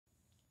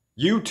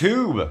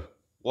YouTube,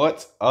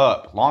 what's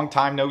up? Long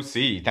time no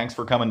see. Thanks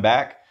for coming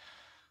back.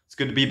 It's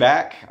good to be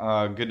back.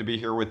 Good to be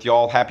here with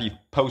y'all. Happy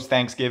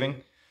post-Thanksgiving.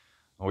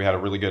 We had a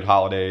really good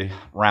holiday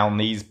around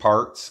these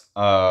parts.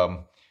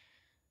 But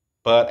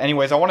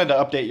anyways, I wanted to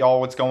update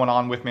y'all what's going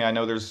on with me. I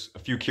know there's a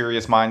few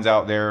curious minds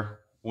out there.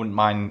 Wouldn't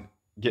mind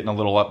getting a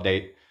little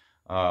update.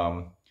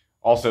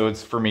 Also,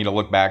 it's for me to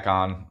look back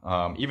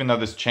on. Even though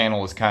this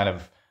channel is kind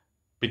of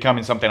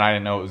becoming something I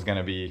didn't know it was going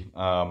to be.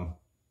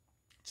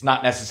 It's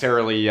not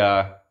necessarily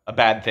a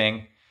bad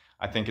thing.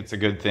 I think it's a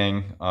good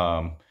thing.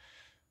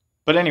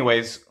 But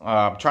anyways,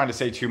 I'm trying to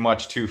say too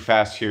much too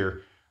fast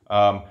here.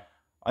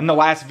 In the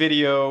last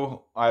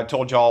video, I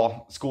told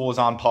y'all school is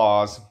on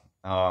pause,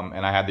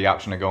 and I had the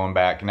option of going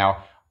back.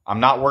 Now, I'm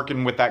not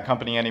working with that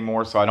company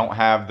anymore, so I don't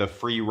have the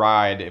free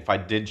ride if I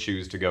did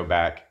choose to go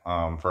back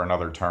for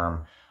another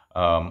term.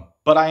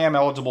 But I am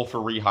eligible for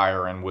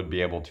rehire and would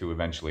be able to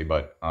eventually,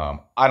 but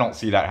I don't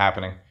see that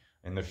happening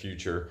in the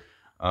future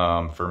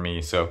for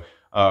me. So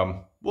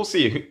we'll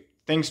see.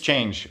 Things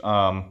change.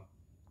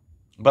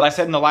 But I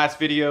said in the last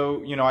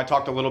video, I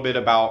talked a little bit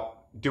about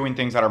doing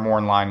things that are more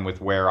in line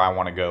with where I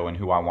want to go and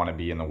who I want to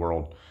be in the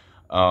world.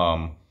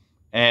 And,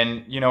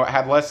 it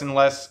had less and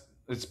less,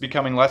 it's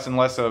becoming less and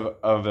less of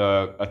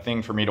a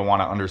thing for me to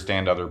want to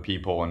understand other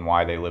people and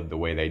why they live the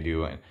way they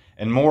do.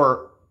 And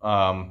more,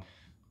 I'm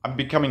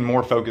becoming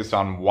more focused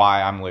on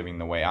why I'm living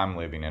the way I'm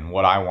living and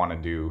what I want to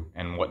do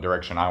and what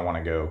direction I want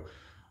to go.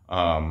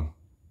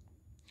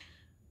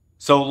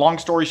 So long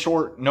story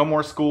short, no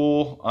more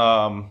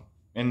school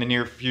in the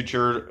near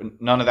future.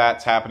 None of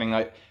that's happening.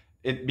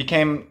 It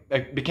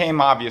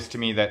became obvious to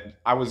me that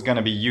I was going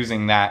to be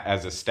using that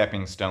as a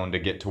stepping stone to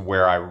get to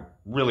where I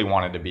really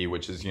wanted to be,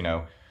 which is,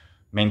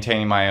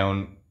 maintaining my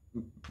own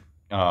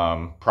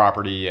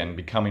property and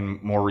becoming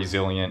more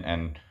resilient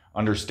and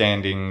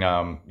understanding,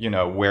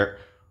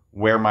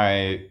 where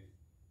my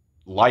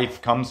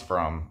life comes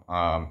from,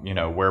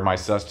 where my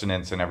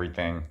sustenance and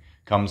everything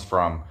comes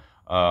from.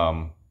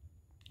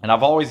 And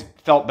I've always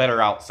felt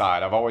better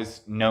outside. I've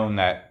always known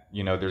that,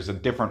 there's a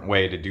different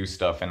way to do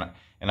stuff. And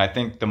I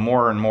think the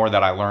more and more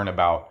that I learn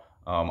about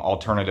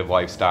alternative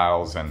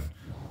lifestyles and,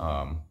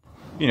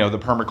 the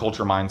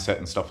permaculture mindset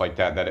and stuff like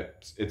that,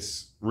 that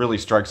it's really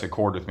strikes a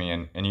chord with me.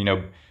 And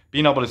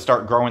being able to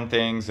start growing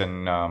things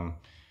and,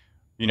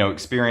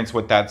 experience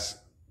what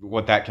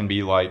that can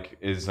be like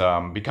is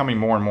becoming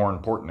more and more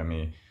important to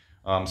me.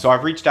 So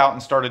I've reached out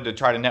and started to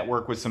try to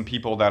network with some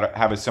people that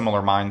have a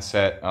similar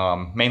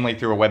mindset, mainly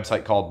through a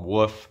website called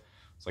WOOF.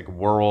 It's like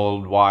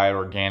Worldwide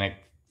Organic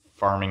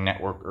Farming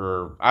Network,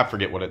 or I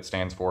forget what it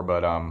stands for,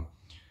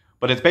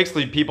 but it's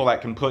basically people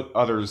that can put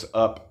others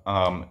up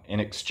in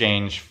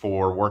exchange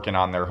for working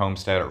on their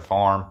homestead or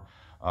farm.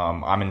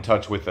 I'm in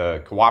touch with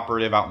a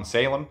cooperative out in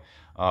Salem,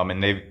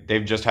 and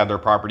they've just had their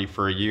property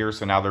for a year,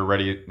 so now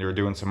they're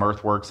doing some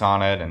earthworks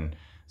on it, and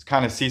to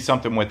kind of see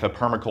something with a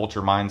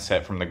permaculture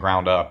mindset from the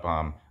ground up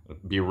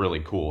would be really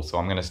cool. So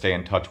I'm going to stay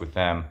in touch with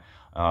them.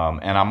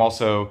 And I'm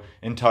also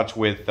in touch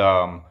with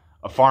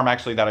a farm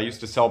actually that I used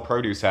to sell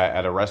produce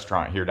at a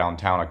restaurant here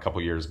downtown a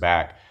couple years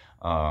back.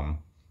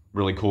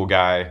 Really cool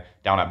guy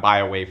down at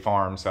Bioway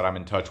Farms that I'm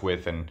in touch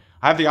with. And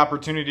I have the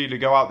opportunity to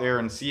go out there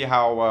and see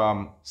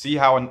how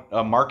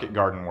a market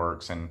garden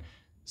works and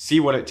see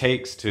what it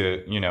takes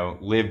to,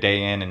 live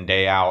day in and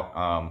day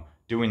out,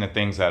 doing the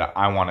things that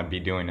I want to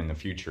be doing in the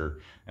future.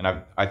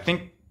 And I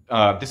think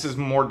this is a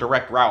more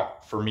direct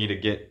route for me to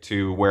get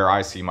to where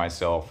I see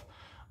myself.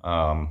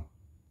 And,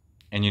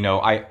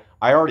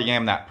 I already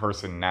am that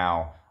person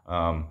now.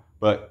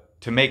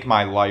 But to make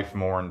my life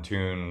more in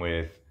tune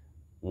with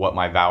what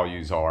my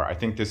values are, I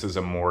think this is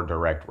a more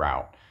direct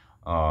route.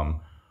 So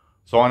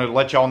I wanted to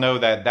let y'all know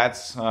that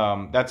that's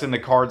in the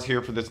cards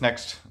here for this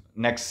next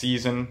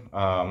season.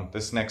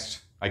 This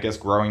next, I guess,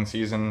 growing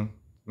season,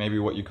 maybe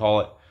what you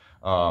call it.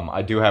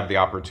 I do have the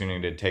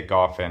opportunity to take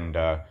off and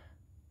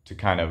to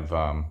kind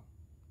of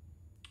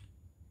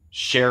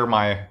share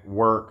my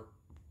work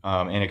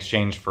in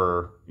exchange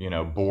for,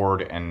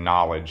 board and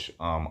knowledge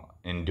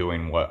in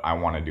doing what I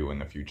want to do in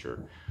the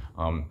future.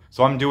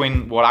 So I'm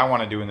doing what I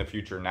want to do in the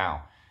future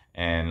now.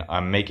 And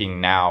I'm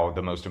making now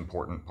the most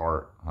important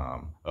part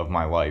of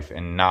my life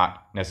and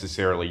not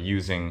necessarily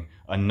using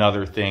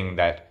another thing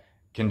that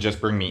can just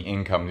bring me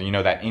income.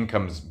 That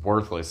income's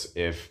worthless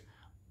if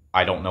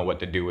I don't know what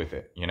to do with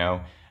it,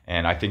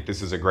 And I think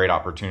this is a great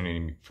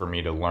opportunity for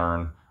me to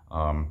learn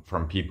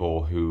from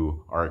people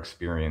who are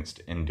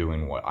experienced in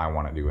doing what I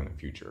want to do in the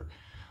future.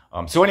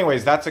 So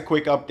anyways, that's a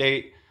quick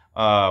update.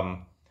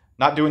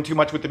 Not doing too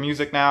much with the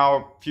music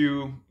now.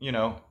 Few,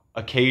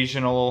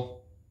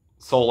 occasional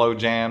solo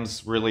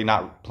jams, really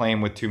not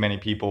playing with too many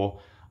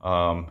people.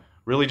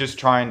 Really just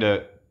trying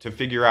to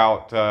figure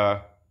out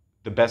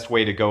the best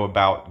way to go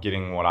about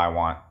getting what I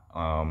want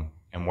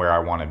and where I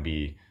want to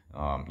be,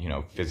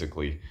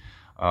 physically.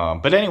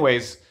 But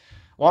anyways,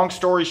 long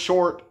story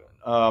short,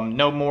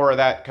 no more of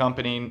that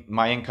company.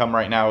 My income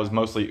right now is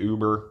mostly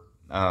Uber.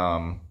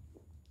 And,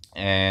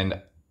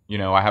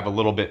 I have a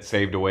little bit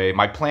saved away.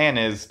 My plan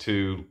is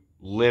to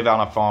live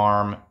on a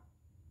farm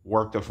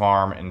work the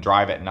farm and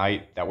drive at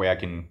night. That way I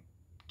can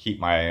keep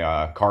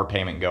my car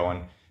payment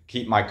going,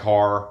 keep my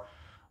car,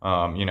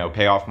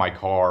 pay off my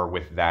car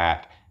with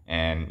that,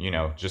 and,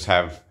 just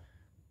have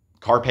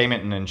car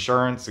payment and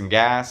insurance and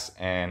gas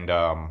and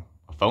a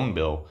phone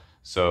bill.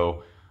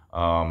 So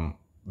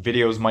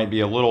videos might be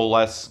a little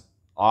less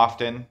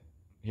often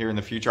here in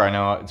the future. I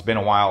know it's been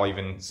a while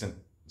even since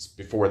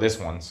before this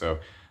one. So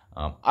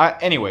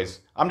anyways,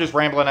 I'm just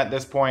rambling at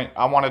this point.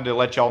 I wanted to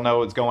let y'all know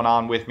what's going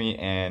on with me,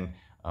 and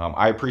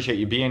I appreciate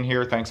you being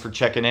here. Thanks for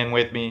checking in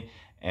with me,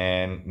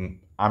 and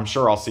I'm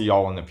sure I'll see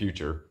y'all in the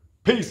future.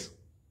 Peace.